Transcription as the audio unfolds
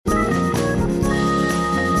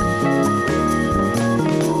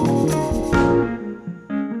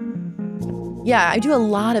Yeah, I do a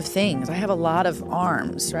lot of things. I have a lot of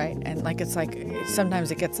arms, right? And sometimes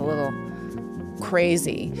it gets a little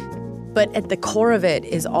crazy. But at the core of it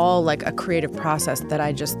is all like a creative process that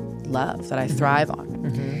I just love, that I thrive on.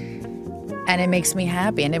 Mm-hmm. And it makes me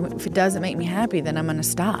happy. And if it doesn't make me happy, then I'm going to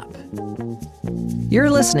stop. You're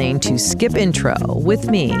listening to Skip Intro with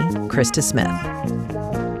me, Krista Smith.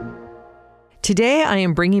 Today, I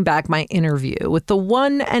am bringing back my interview with the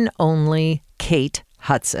one and only Kate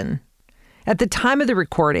Hudson. At the time of the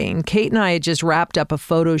recording, Kate and I had just wrapped up a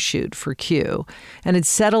photo shoot for Q and had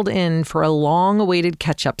settled in for a long-awaited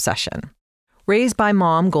catch-up session. Raised by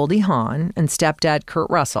mom Goldie Hawn and stepdad Kurt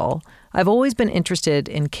Russell, I've always been interested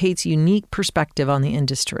in Kate's unique perspective on the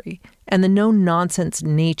industry and the no-nonsense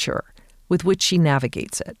nature with which she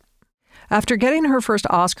navigates it. After getting her first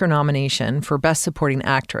Oscar nomination for Best Supporting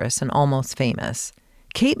Actress in Almost Famous,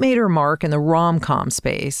 Kate made her mark in the rom-com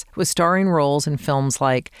space with starring roles in films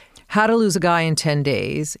like How to Lose a Guy in 10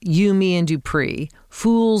 Days, You, Me, and Dupree,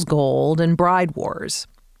 Fool's Gold, and Bride Wars.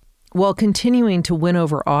 While continuing to win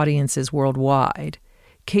over audiences worldwide,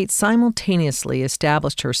 Kate simultaneously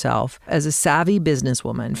established herself as a savvy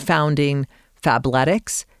businesswoman, founding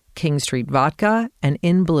Fabletics, King Street Vodka, and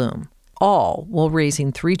In Bloom, all while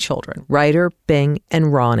raising 3 children, Ryder, Bing,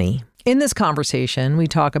 and Ronnie. In this conversation, we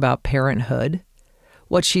talk about parenthood,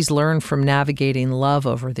 what she's learned from navigating love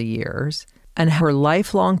over the years, and her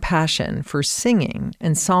lifelong passion for singing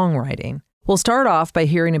and songwriting. We'll start off by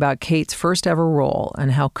hearing about Kate's first ever role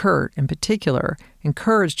and how Kurt, in particular,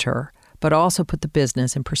 encouraged her, but also put the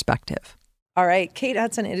business in perspective. All right, Kate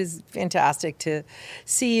Hudson, it is fantastic to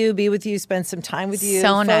see you, be with you, spend some time with you,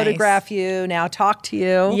 so photograph you, now talk to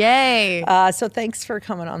you. Yay. So thanks for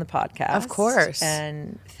coming on the podcast. Of course.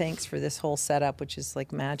 And thanks for this whole setup, which is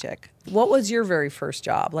like magic. What was your very first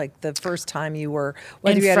job? Like the first time you were,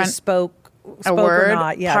 whether you had spoke a word, or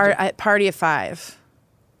not? Yeah. Party of 5.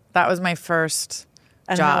 That was my first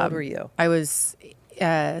and job. How old were you? I was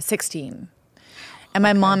 16. And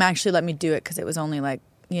my mom actually let me do it because it was only like,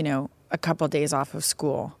 a couple of days off of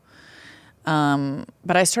school.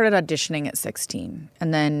 But I started auditioning at 16.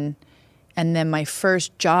 And then my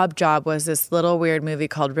first job was this little weird movie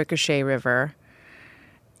called Ricochet River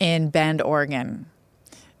in Bend, Oregon,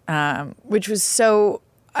 which was so...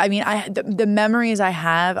 the memories I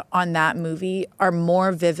have on that movie are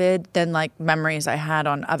more vivid than like memories I had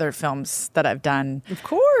on other films that I've done. Of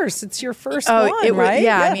course, it's your first one, right?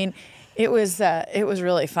 Yeah, it was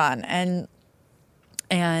really fun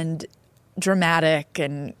and dramatic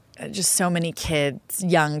and just so many kids,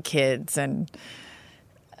 young kids, and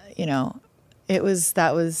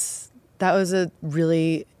that was a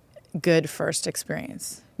really good first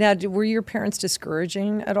experience. Now, were your parents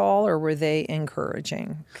discouraging at all, or were they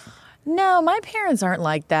encouraging? No, my parents aren't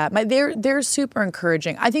like that. They're super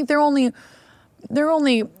encouraging. I think their only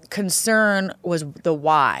concern was the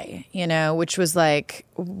why, which was like,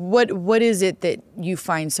 what is it that you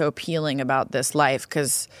find so appealing about this life?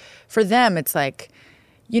 Because for them, it's like,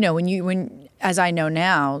 when as I know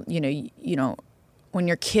now, when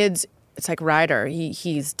your kids, it's like Ryder,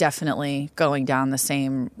 he's definitely going down the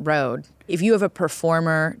same road. If you have a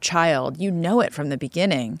performer child, you know it from the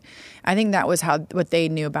beginning. I think that was what they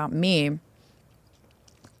knew about me.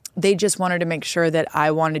 They just wanted to make sure that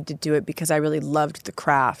I wanted to do it because I really loved the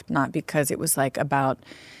craft, not because it was like about,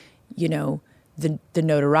 the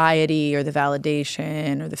notoriety or the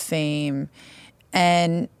validation or the fame.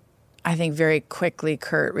 And I think very quickly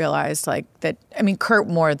Kurt realized Kurt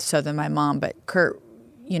more so than my mom, but Kurt,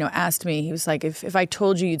 asked me, he was like, if I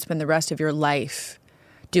told you you'd spend the rest of your life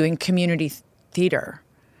doing community theater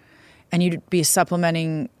and you'd be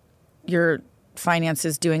supplementing your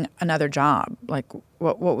finances doing another job, like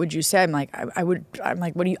what would you say? I'm like, I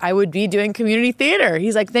would be doing community theater.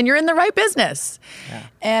 He's like, then you're in the right business. Yeah.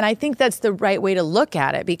 And I think that's the right way to look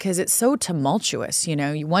at it because it's so tumultuous.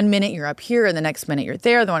 1 minute you're up here and the next minute you're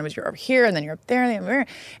there. The one minute you're up here and then you're up there.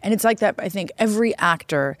 And it's like that. I think every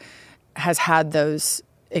actor has had those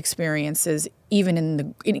experiences,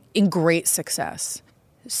 even in great success.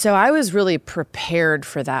 So I was really prepared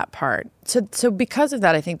for that part. So because of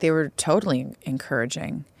that, I think they were totally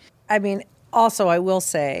encouraging. Also, I will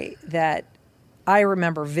say that I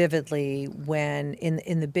remember vividly when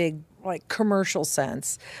in the big like commercial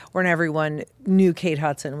sense, when everyone knew Kate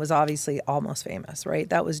Hudson was obviously Almost Famous, right?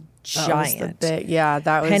 That was giant.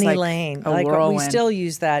 That was Penny like Lane. A whirlwind. We still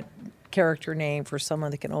use that character name for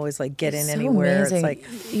someone that can always like get in so anywhere. Amazing.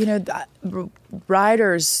 It's like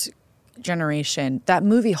Ryder's generation, that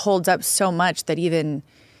movie holds up so much that even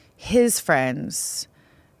his friends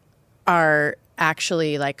are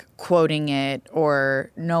actually like quoting it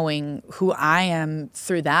or knowing who I am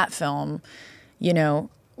through that film.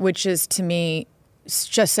 which is to me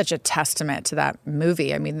just such a testament to that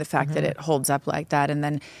movie. I mean, the fact that it holds up like that, and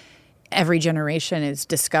then every generation is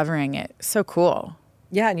discovering it. So cool.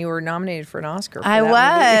 Yeah, and you were nominated for an Oscar for I that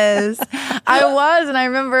was. I was, and I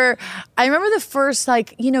remember the first,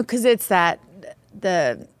 because it's that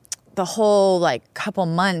the whole couple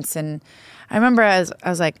months, and I remember I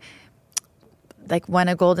was like when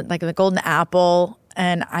the golden apple,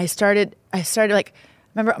 and I started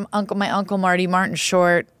remember my uncle Marty Martin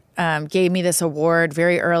Short gave me this award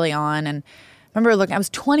very early on, and I remember I was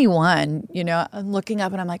 21, I'm looking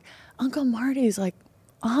up and I'm like, Uncle Marty's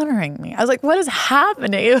honoring me. I was like, what is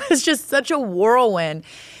happening? It was just such a whirlwind.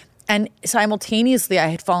 And simultaneously, I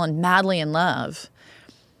had fallen madly in love,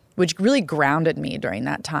 which really grounded me during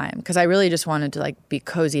that time, because I really just wanted to be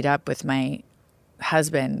cozied up with my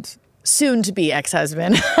husband, soon to be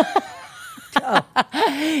ex-husband. Oh.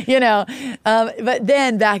 But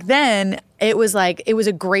then back then it was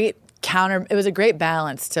a great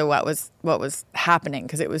balance to what was happening,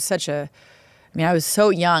 because it was I was so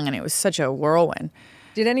young and it was such a whirlwind.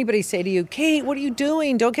 Did anybody say to you, Kate, what are you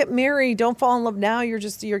doing? Don't get married. Don't fall in love now. You're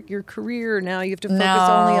just your career. Now you have to focus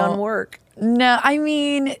only on work. No, I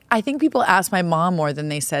mean, I think people asked my mom more than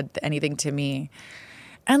they said anything to me.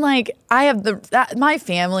 And I have my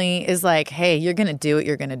family is hey, you're going to do what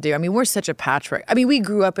you're going to do. I mean, we're such a patchwork. I mean, we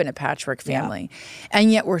grew up in a patchwork family,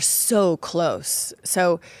 and yet we're so close.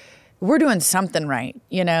 So we're doing something right,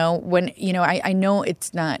 when, I know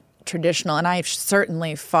it's not traditional, and I've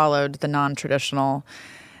certainly followed the non-traditional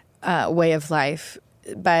way of life.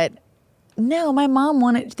 But no, my mom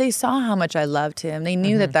they saw how much I loved him. They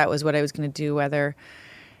knew that was what I was going to do, whether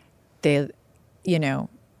they,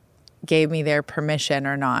 gave me their permission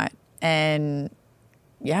or not. And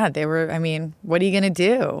yeah, they were, I mean, what are you going to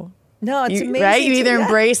do? No, it's amazing. Right? You either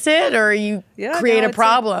embrace it or you create a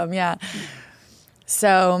problem. Yeah.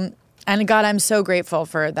 So, and God, I'm so grateful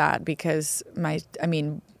for that, because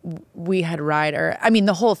we had Ryder. I mean,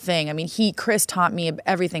 the whole thing. I mean, Chris taught me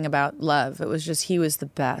everything about love. It was just, he was the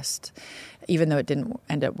best, even though it didn't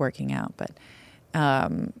end up working out. But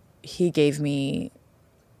he gave me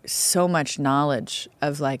so much knowledge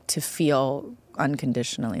of to feel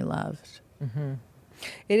unconditionally loved. Mm-hmm.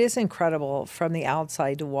 It is incredible from the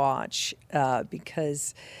outside to watch,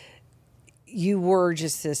 because you were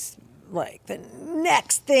just this the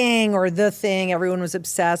next thing or the thing. Everyone was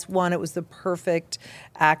obsessed. One, it was the perfect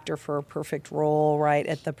actor for a perfect role, right,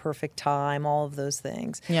 at the perfect time, all of those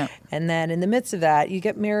things. Yeah. And then in the midst of that, you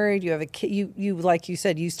get married, you have a kid, you like you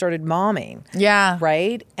said, you started momming. Yeah.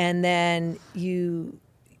 Right? And then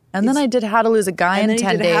then I did How to Lose a Guy in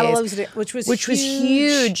 10 days, which was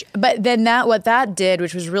huge. But then what that did,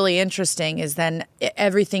 which was really interesting, is then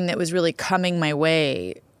everything that was really coming my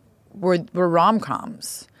way were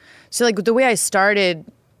rom-coms. So the way I started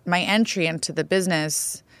my entry into the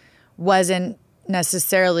business wasn't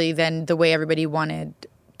necessarily then the way everybody wanted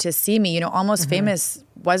to see me. Almost Famous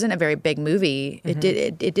wasn't a very big movie.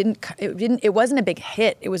 It wasn't a big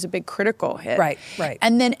hit. It was a big critical hit. Right.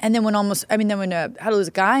 And then when How to Lose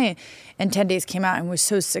a Guy in 10 Days came out and was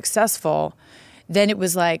so successful, then it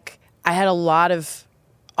was I had a lot of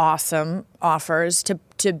awesome offers to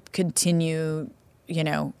continue,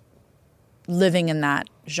 living in that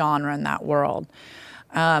genre, in that world.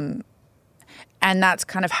 And that's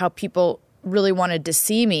kind of how people really wanted to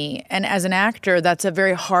see me. And as an actor, that's a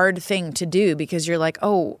very hard thing to do, because you're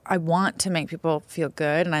oh, I want to make people feel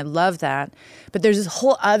good, and I love that. But there's this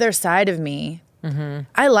whole other side of me. Mm-hmm.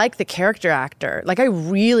 I like the character actor. I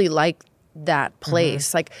really like that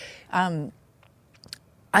place. I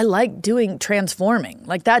like transforming.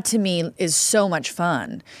 That to me is so much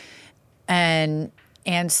fun. And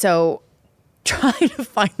so trying to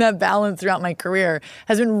find that balance throughout my career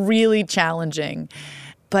has been really challenging.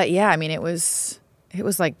 But yeah, I mean, it was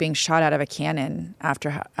like being shot out of a cannon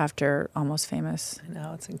after Almost Famous. I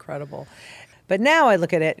know, it's incredible. But now I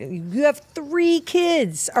look at it, you have 3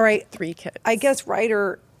 kids. All right. 3 kids. I guess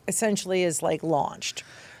Ryder essentially is launched,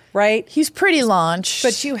 right? He's pretty launched.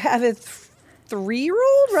 But you have a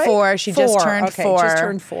 3-year-old, right? 4. She just turned 4. Just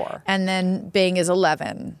turned 4. And then Bing is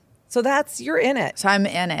 11. So you're in it. So I'm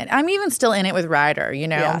in it. I'm even still in it with Ryder,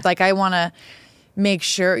 Yeah. I want to make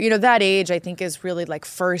sure, that age I think is really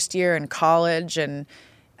first year in college, and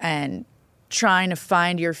trying to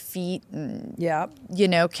find your feet, and,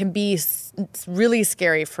 can be it's really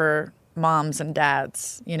scary for moms and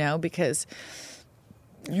dads, because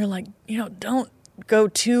you're don't go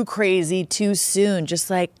too crazy too soon.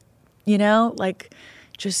 Just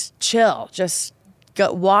just chill. Just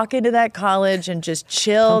walk into that college and just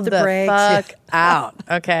chill the brakes, fuck out,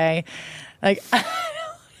 okay?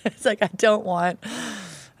 It's like, I don't want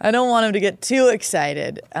him to get too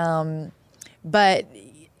excited. But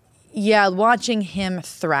yeah, watching him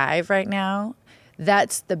thrive right now,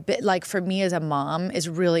 that's the bit, like for me as a mom is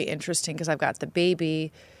really interesting because I've got the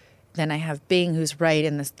baby. Then I have Bing, who's right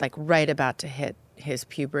in this, like right about to hit his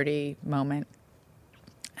puberty moment,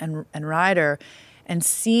 and Ryder, and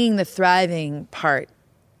seeing the thriving part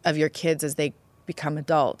of your kids as they become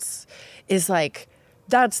adults is like,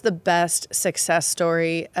 that's the best success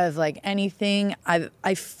story of like anything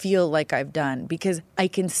I feel like I've done, because I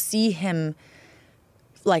can see him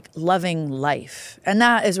like loving life. And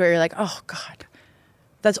that is where you're like, oh God,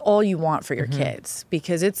 that's all you want for your kids,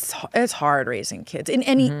 because it's hard raising kids in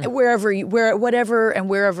any, wherever you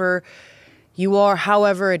are,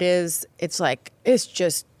 however it is, it's like, it's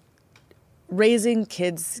just raising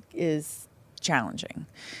kids is challenging.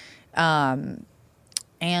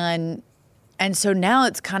 And so now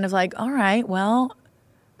it's kind of like, all right, well,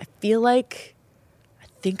 I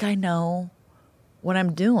think I know what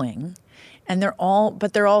I'm doing. And they're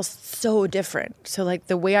all so different. So like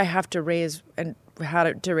the way I have to raise and how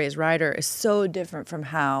to raise Ryder is so different from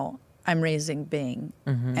how I'm raising Bing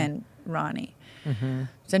and Ronnie.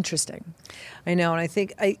 It's interesting. I know. And I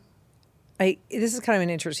think this is kind of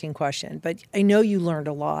an interesting question, but I know you learned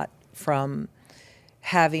a lot from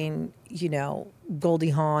having, Goldie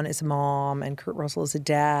Hawn as a mom and Kurt Russell as a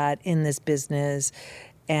dad in this business,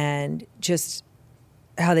 and just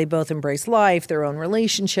how they both embrace life, their own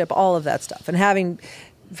relationship, all of that stuff. And having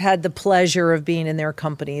had the pleasure of being in their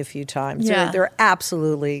company a few times. Yeah. They're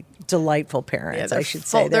absolutely delightful parents, I should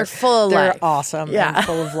say. They're full of life. They're awesome and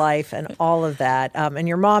full of life and all of that. And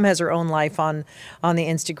your mom has her own life on the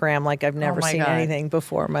Instagram like I've never seen anything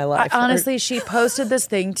before in my life. Honestly, she posted this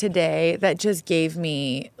thing today that just gave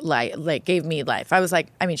me gave me life. I was like,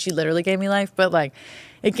 I mean, she literally gave me life, but like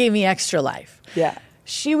it gave me extra life. Yeah.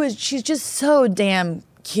 She's just so damn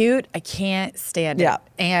cute. I can't stand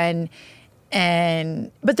it.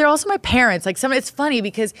 But they're also my parents. Like it's funny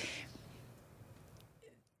because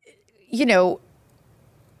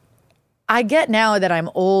I get now that I'm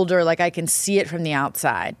older, like I can see it from the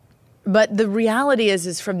outside. But the reality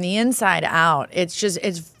is from the inside out,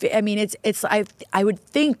 I would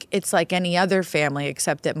think it's like any other family,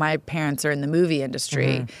 except that my parents are in the movie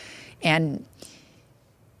industry. And,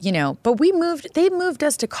 but they moved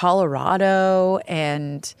us to Colorado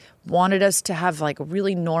and wanted us to have like a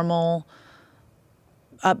really normal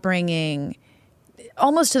upbringing,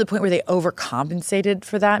 almost to the point where they overcompensated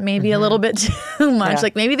for that maybe a little bit too much. Yeah.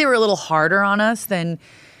 Like maybe they were a little harder on us than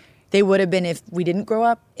they would have been if we didn't grow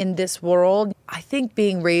up in this world. I think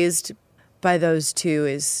being raised by those two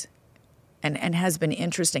is and has been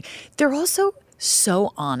interesting. They're also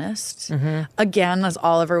so honest. Again, as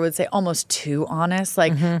Oliver would say, almost too honest.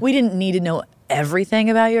 Like we didn't need to know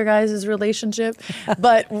everything about your guys' relationship,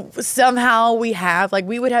 but somehow we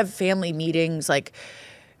would have family meetings, like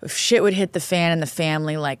if shit would hit the fan in the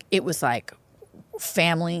family, like it was like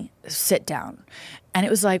family sit down. And it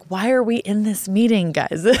was like, why are we in this meeting,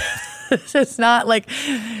 guys? It's not like,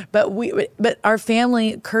 but our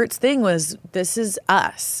family, Kurt's thing was, this is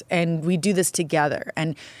us and we do this together.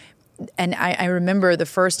 And I remember the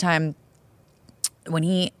first time when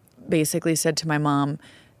he basically said to my mom,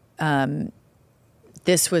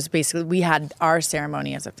 this was basically, we had our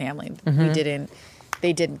ceremony as a family.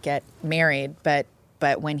 They didn't get married, but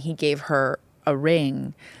when he gave her a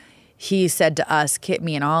ring, he said to us,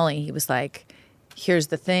 me and Ollie, he was like, here's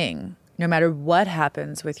the thing. No matter what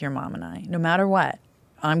happens with your mom and I, no matter what,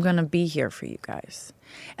 I'm going to be here for you guys.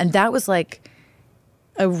 And that was like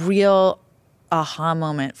a real aha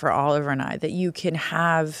moment for Oliver and I, that you can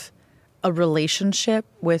have a relationship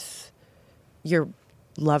with your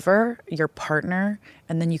lover, your partner,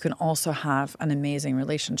 and then you can also have an amazing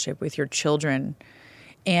relationship with your children.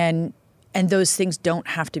 And those things don't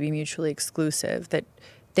have to be mutually exclusive, that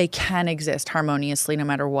they can exist harmoniously no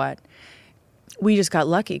matter what. We just got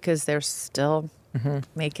lucky because they're still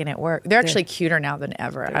making it work. They're actually cuter now than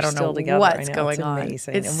ever. I don't know what's going on. It's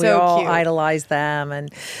amazing. It's and so we all cute. idolize them.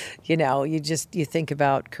 And, you think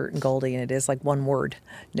about Kurt and Goldie and it is like one word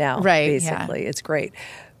now, basically. Yeah. It's great.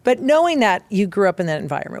 But knowing that you grew up in that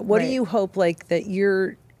environment, what do you hope that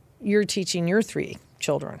you're teaching your 3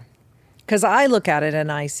 children? Because I look at it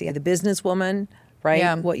and I see the businesswoman, right?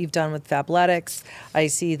 Yeah. What you've done with Fabletics. I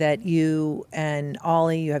see that you and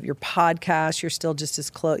Ollie, you have your podcast. You're still just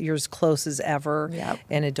you're as close as ever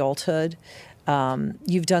in adulthood.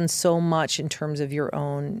 You've done so much in terms of your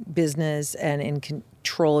own business and in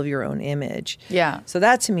control of your own image. Yeah. So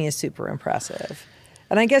that to me is super impressive.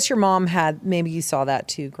 And I guess your mom maybe you saw that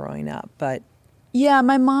too growing up, but. Yeah,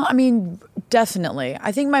 my mom, Definitely.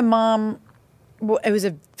 I think my mom, it was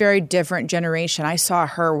a very different generation. I saw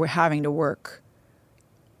her having to work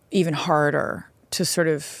even harder to sort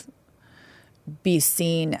of be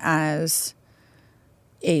seen as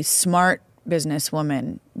a smart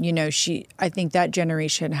businesswoman. You know, I think that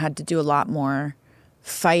generation had to do a lot more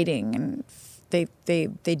fighting, and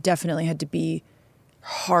they definitely had to be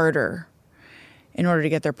harder in order to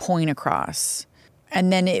get their point across.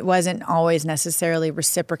 And then it wasn't always necessarily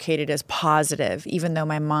reciprocated as positive, even though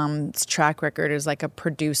my mom's track record is like a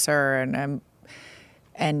producer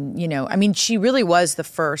and you know, I mean, she really was the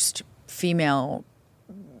first female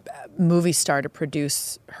movie star to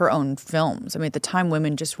produce her own films. I mean, at the time,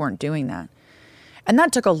 women just weren't doing that. And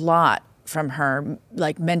that took a lot from her,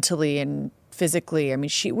 like mentally and physically. I mean,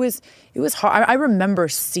 it was hard. I remember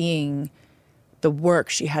seeing the work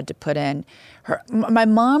she had to put in. My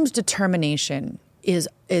mom's determination is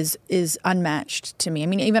unmatched to me. I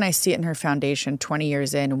mean, even I see it in her foundation 20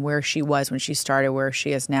 years in, and where she was when she started, where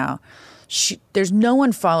she is now. There's no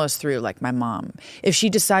one follows through like my mom. If she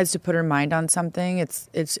decides to put her mind on something,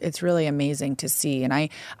 it's really amazing to see. And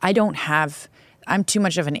I'm too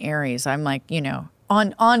much of an Aries. I'm like, you know,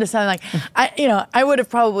 on to something like, I would have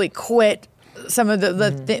probably quit some of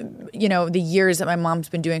the years that my mom's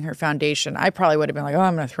been doing her foundation. I probably would have been like, oh,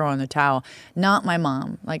 I'm going to throw in the towel. Not my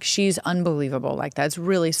mom. Like, she's unbelievable. Like, that's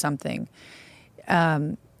really something.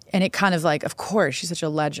 And it kind of like, of course, she's such a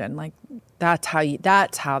legend. Like, that's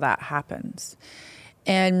how that happens.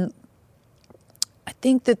 And I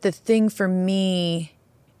think that the thing for me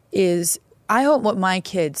is, I hope what my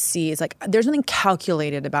kids see is like, there's nothing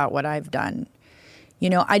calculated about what I've done. You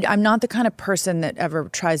know, I'm not the kind of person that ever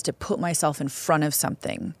tries to put myself in front of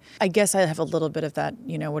something. I guess I have a little bit of that,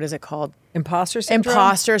 you know, what is it called? Imposter syndrome?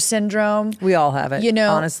 Imposter syndrome. We all have it. You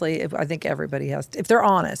know, honestly, I think everybody has, if they're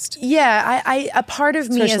honest. Yeah, a part of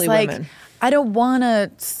me Especially is like, women. I don't want to,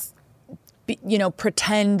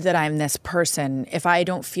 pretend that I'm this person if I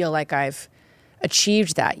don't feel like I've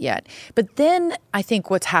achieved that yet. But then I think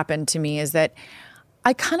what's happened to me is that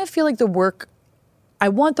I kind of feel like I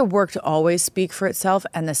want the work to always speak for itself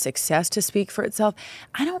and the success to speak for itself.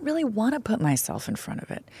 I don't really want to put myself in front of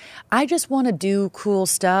it. I just want to do cool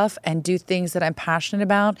stuff and do things that I'm passionate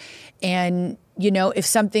about. And, you know, if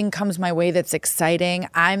something comes my way that's exciting,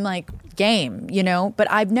 I'm like, game, you know, but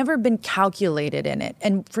I've never been calculated in it.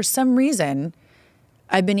 And for some reason,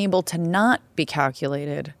 I've been able to not be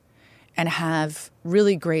calculated and have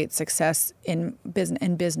really great success in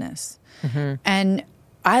business. Mm-hmm. And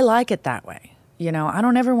I like it that way. You know, I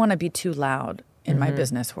don't ever want to be too loud in my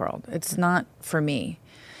business world. It's not for me.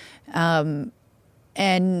 And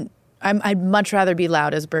I'd much rather be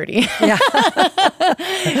loud as Birdie. Yeah.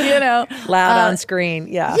 You know. Loud on screen,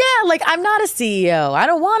 yeah. Yeah, like I'm not a CEO. I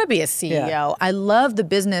don't want to be a CEO. Yeah. I love the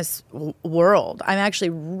business world. I'm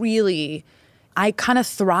actually I kind of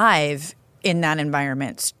thrive in that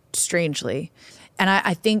environment, strangely. And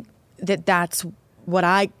I think that's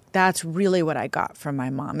really what I got from my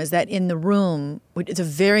mom, is that in the room, it's a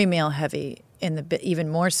very male heavy, even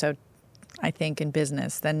more so, I think, in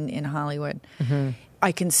business than in Hollywood. Mm-hmm.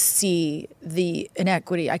 I can see the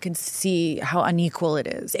inequity. I can see how unequal it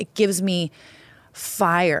is. It gives me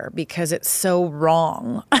fire because it's so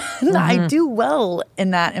wrong. Mm-hmm. I do well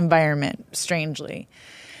in that environment, strangely.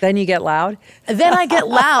 Then you get loud? Then I get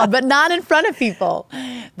loud, but not in front of people,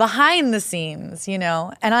 behind the scenes, you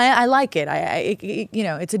know. And I like it.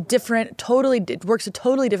 It's it works a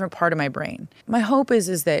totally different part of my brain. My hope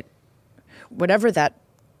is that whatever that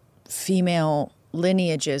female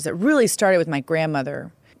lineage is, that really started with my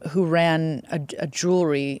grandmother, who ran a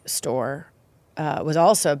jewelry store, was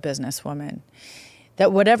also a businesswoman,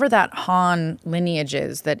 that whatever that Hawn lineage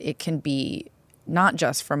is, that it can be not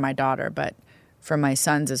just for my daughter, but for my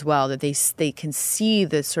sons as well, that they can see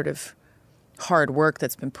the sort of hard work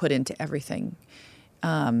that's been put into everything,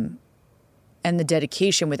 and the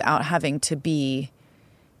dedication without having to be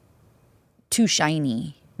too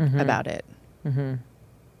shiny about it. Mm-hmm.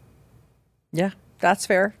 Yeah, that's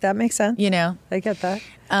fair. That makes sense. You know? I get that.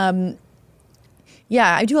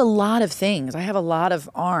 Yeah, I do a lot of things. I have a lot of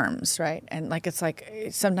arms, right? And it's like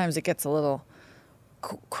sometimes it gets a little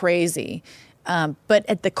crazy. But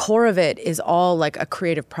at the core of it is all like a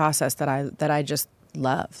creative process that I just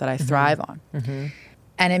love, that I thrive on. Mm-hmm.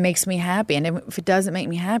 And it makes me happy. And if it doesn't make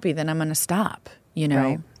me happy, then I'm going to stop, you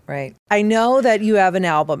know? Right. I know that you have an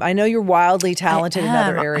album. I know you're wildly talented in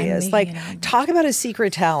other areas. Talk about a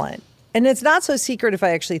secret talent. And it's not so secret if I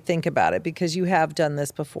actually think about it, because you have done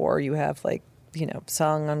this before. You have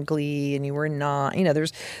sung on Glee, and you were not,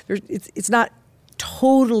 it's not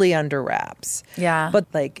totally under wraps. Yeah. But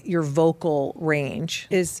like your vocal range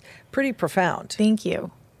is pretty profound. Thank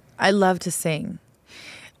you. I love to sing.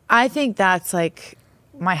 I think that's like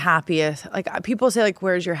my happiest. Like people say, like,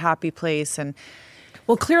 where's your happy place? And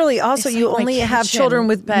well, clearly, also it's you like my only have kitchen, children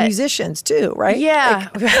with but- musicians too, right? Yeah.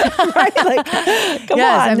 Like, right? Like, come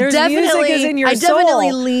Yes, on, I'm there's music is in your I soul.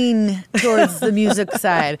 definitely lean towards the music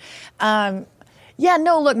side. Yeah,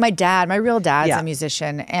 no, look, my real dad's a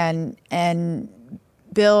musician, and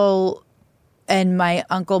Bill and my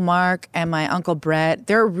Uncle Mark and my Uncle Brett,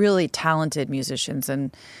 they're really talented musicians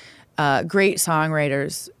and great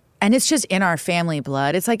songwriters. And it's just in our family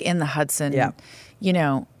blood. It's like in the Hudson. Yeah. You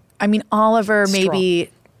know, I mean, Oliver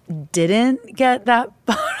maybe didn't get that.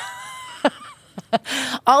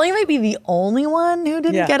 Ollie might be the only one who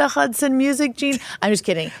didn't get a Hudson music gene. I'm just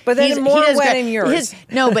kidding. But then more went in yours.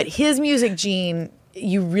 But his music gene,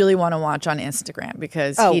 you really want to watch on Instagram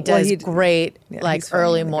because he does great, like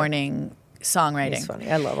early morning songwriting. He's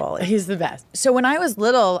funny. I love Ollie. He's the best. So when I was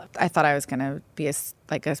little, I thought I was going to be a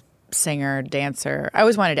singer, dancer. I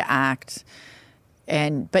always wanted to act.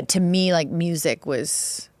 But to me, like music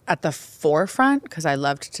was at the forefront because I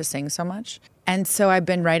loved to sing so much. And so I've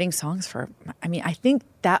been writing songs I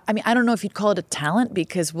don't know if you'd call it a talent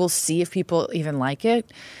because we'll see if people even like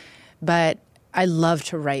it. But I love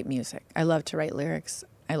to write music. I love to write lyrics.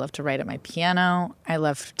 I love to write at my piano. I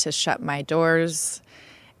love to shut my doors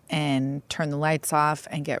and turn the lights off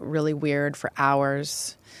and get really weird for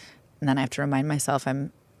hours. And then I have to remind myself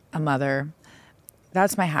I'm a mother.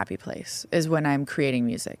 That's my happy place, is when I'm creating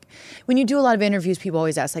music. When you do a lot of interviews, people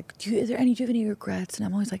always ask, like, do you have any regrets? And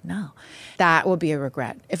I'm always like, no. That will be a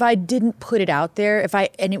regret. If I didn't put it out there,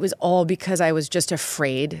 and it was all because I was just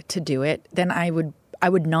afraid to do it, then I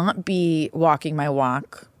would not be walking my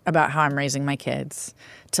walk about how I'm raising my kids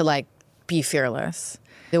to, like, be fearless.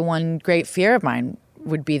 The one great fear of mine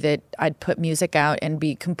would be that I'd put music out and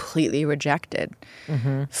be completely rejected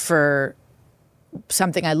for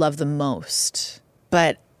something I love the most.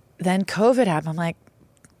 But then COVID happened. I'm like,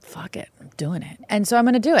 fuck it, I'm doing it. And so I'm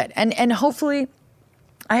going to do it. And hopefully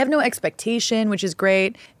I have no expectation, which is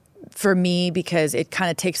great for me because it kind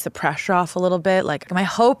of takes the pressure off a little bit. Like my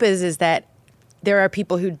hope is that there are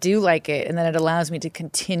people who do like it and then it allows me to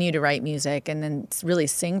continue to write music and then really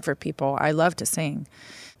sing for people. I love to sing.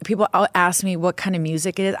 People ask me what kind of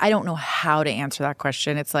music it is. I don't know how to answer that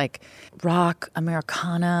question. It's like rock,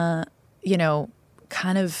 Americana,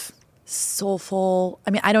 kind of soulful.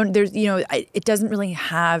 I mean, I don't know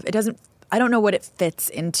what it fits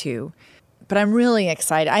into, but I'm really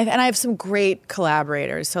excited. I have some great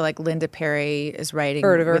collaborators. So like Linda Perry is writing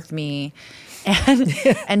with me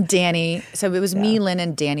and Danny. So it was me, Lynn,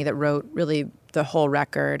 and Danny that wrote really the whole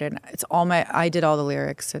record. And it's I did all the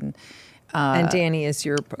lyrics and Danny is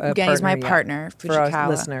your partner. Danny's my partner, for our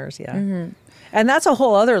listeners, And that's a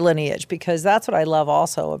whole other lineage because that's what I love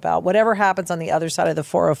also about whatever happens on the other side of the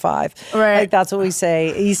 405. Right. Like that's what we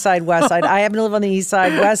say, east side, west side. I happen to live on the east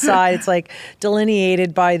side, west side. It's like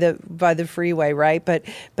delineated by the freeway, right? But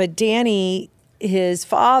Danny, his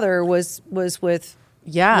father was with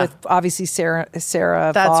obviously Sarah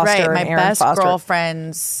that's Foster right. and My Aaron best Foster.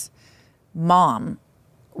 Girlfriend's mom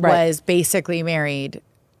was basically married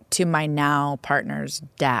to my now partner's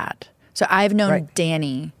dad. So I've known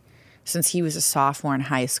Danny since he was a sophomore in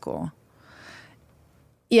high school.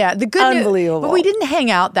 Yeah, the good Unbelievable. But we didn't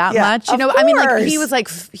hang out that much. Of I mean, like course. he was like,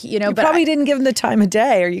 You but probably didn't give him the time of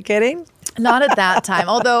day. Are you kidding? Not at that time.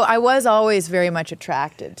 Although I was always very much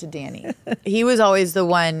attracted to Danny. He was always the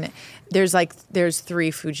one. There's 3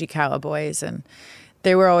 Fujikawa boys, and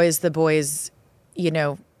they were always the boys,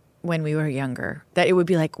 when we were younger. That it would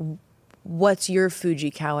be like, what's your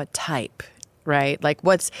Fujikawa type? Right? Like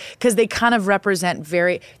because they kind of represent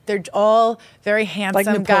they're all very handsome like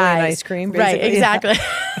Napoleon guys. ice cream, basically. Right, exactly.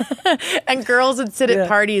 And girls would sit at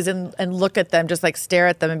parties and look at them, just like stare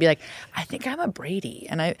at them and be like, I think I'm a Brady.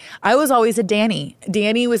 And I was always a Danny.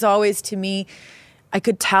 Danny was always, to me, I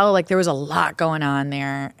could tell like there was a lot going on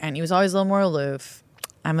there and he was always a little more aloof.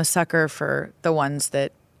 I'm a sucker for the ones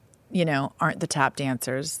that, aren't the tap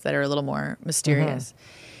dancers, that are a little more mysterious.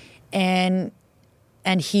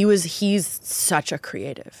 And he's such a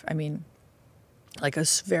creative. I mean, like a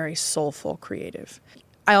very soulful creative.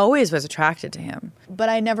 I always was attracted to him, but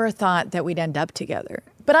I never thought that we'd end up together.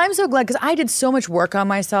 But I'm so glad because I did so much work on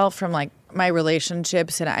myself from like my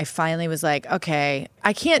relationships, and I finally was like, okay,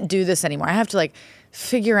 I can't do this anymore. I have to like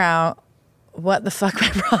figure out what the fuck my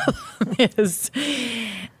problem is,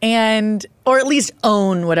 or at least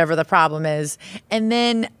own whatever the problem is, and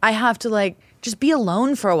then I have to like just be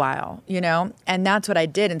alone for a while, and that's what I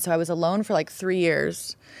did. And so I was alone for like 3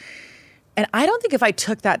 years. And I don't think if I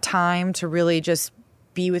took that time to really just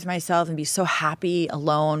be with myself and be so happy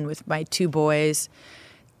alone with my 2 boys,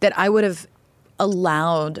 that I would have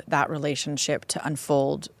allowed that relationship to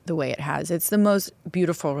unfold the way it has. It's the most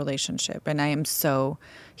beautiful relationship. And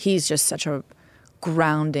he's just such a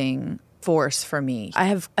grounding force for me. I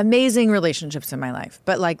have amazing relationships in my life,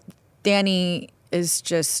 but like Danny has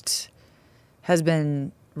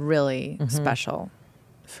been really special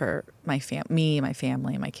for my family, my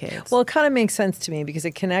kids. Well, it kind of makes sense to me because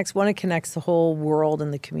it connects the whole world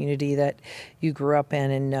and the community that you grew up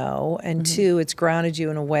in and know. And 2, it's grounded you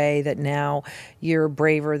in a way that now you're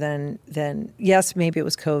braver than yes, maybe it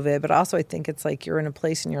was COVID, but also I think it's like you're in a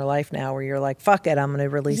place in your life now where you're like, fuck it, I'm going to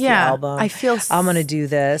release the album. I'm going to do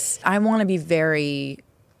this. I want to be very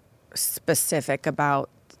specific about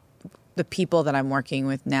the people that I'm working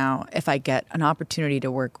with now. If I get an opportunity to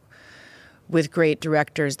work with great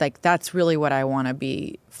directors, like that's really what I want to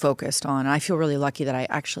be focused on. And I feel really lucky that I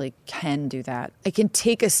actually can do that. I can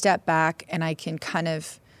take a step back and I can kind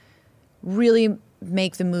of really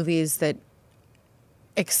make the movies that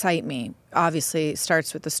excite me. Obviously, it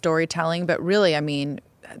starts with the storytelling, but really, I mean,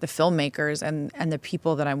 the filmmakers and the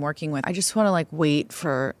people that I'm working with. I just want to like wait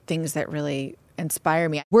for things that really inspire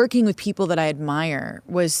me. Working with people that I admire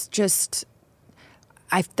was just,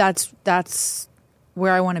 that's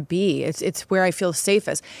where I want to be. It's where I feel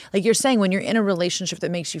safest. Like you're saying, when you're in a relationship that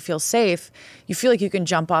makes you feel safe, you feel like you can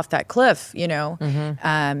jump off that cliff, you know?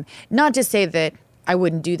 Not to say that I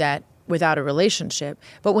wouldn't do that without a relationship,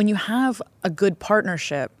 but when you have a good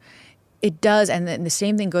partnership, it does. And then the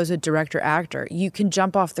same thing goes with director-actor. You can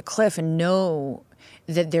jump off the cliff and know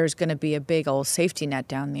that there's going to be a big old safety net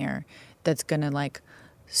down there that's going to like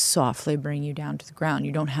softly bring you down to the ground.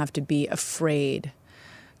 You don't have to be afraid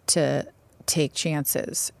to take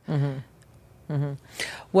chances.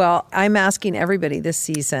 Well, I'm asking everybody this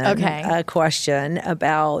season a question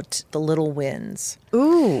about the little wins.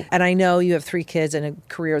 Ooh. And I know you have 3 kids and a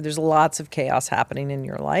career. There's lots of chaos happening in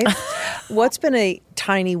your life. What's been a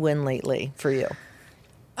tiny win lately for you?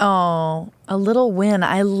 Oh, a little win.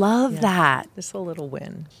 I love that. Just a little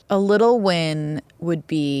win. A little win would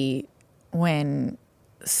be when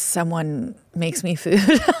someone makes me food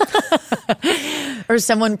or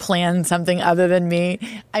someone plans something other than me.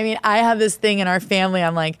 I mean, I have this thing in our family.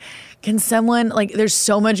 I'm like, can someone, like, there's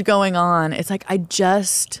so much going on. It's like,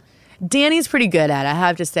 Danny's pretty good at it, I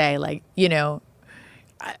have to say. Like, you know,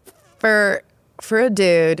 for a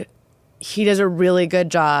dude, he does a really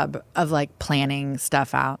good job of like planning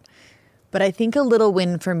stuff out. But I think a little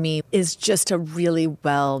win for me is just a really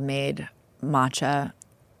well-made matcha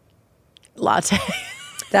latte.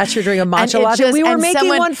 That's your drink, a matcha latte? We were making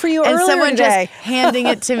one for you earlier today. And someone just handing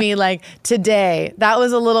it to me like today. That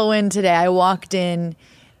was a little win today. I walked in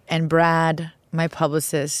and Brad, my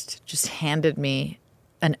publicist, just handed me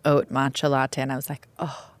an oat matcha latte. And I was like,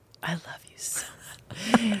 oh, I love you so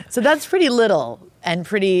much. So that's pretty little and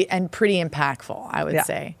pretty impactful, I would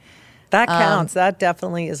say. That counts. That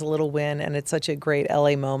definitely is a little win. And it's such a great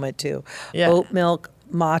LA moment too. Yeah. Oat milk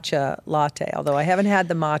matcha latte, although I haven't had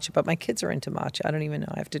the matcha, but my kids are into matcha. I don't even know.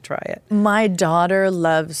 I have to try it. My daughter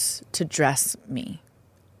loves to dress me.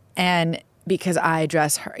 And because I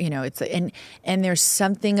dress her, you know, and there's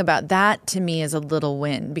something about that to me is a little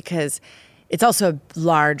win, because it's also a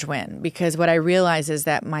large win, because what I realize is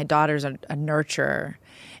that my daughter's a nurturer,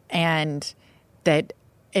 and that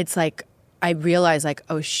it's like, I realize like,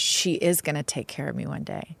 oh, she is going to take care of me one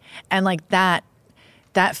day. And like that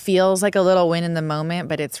feels like a little win in the moment,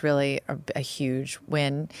 but it's really a huge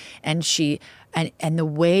win. And and the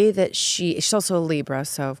way that she's also a Libra,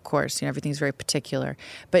 so of course, you know, everything's very particular,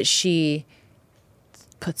 but she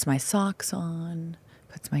puts my socks on,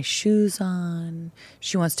 puts my shoes on.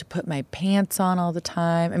 She wants to put my pants on all the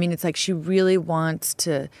time. I mean, it's like she really wants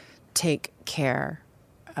to take care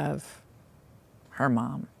of her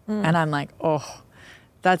mom. And I'm like, oh,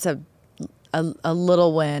 that's a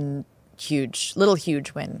little win. Huge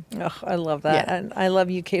win. Oh, I love that. Yeah. And I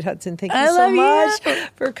love you, Kate Hudson. Thank you so much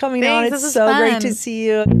for coming on. It's so great to see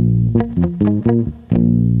you.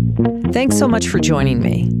 Thanks so much for joining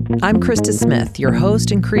me. I'm Krista Smith, your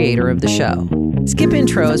host and creator of the show. Skip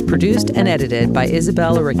Intro is produced and edited by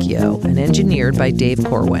Isabel Aricchio and engineered by Dave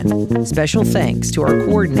Corwin. Special thanks to our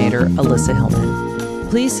coordinator, Alyssa Hillman.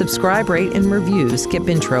 Please subscribe, rate, and review Skip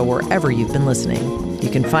Intro wherever you've been listening. You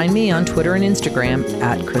can find me on Twitter and Instagram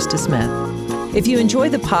at Krista Smith. If you enjoy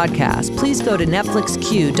the podcast, please go to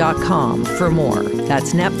netflixque.com for more.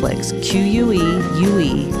 That's Netflix,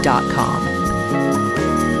 QUEUE.com.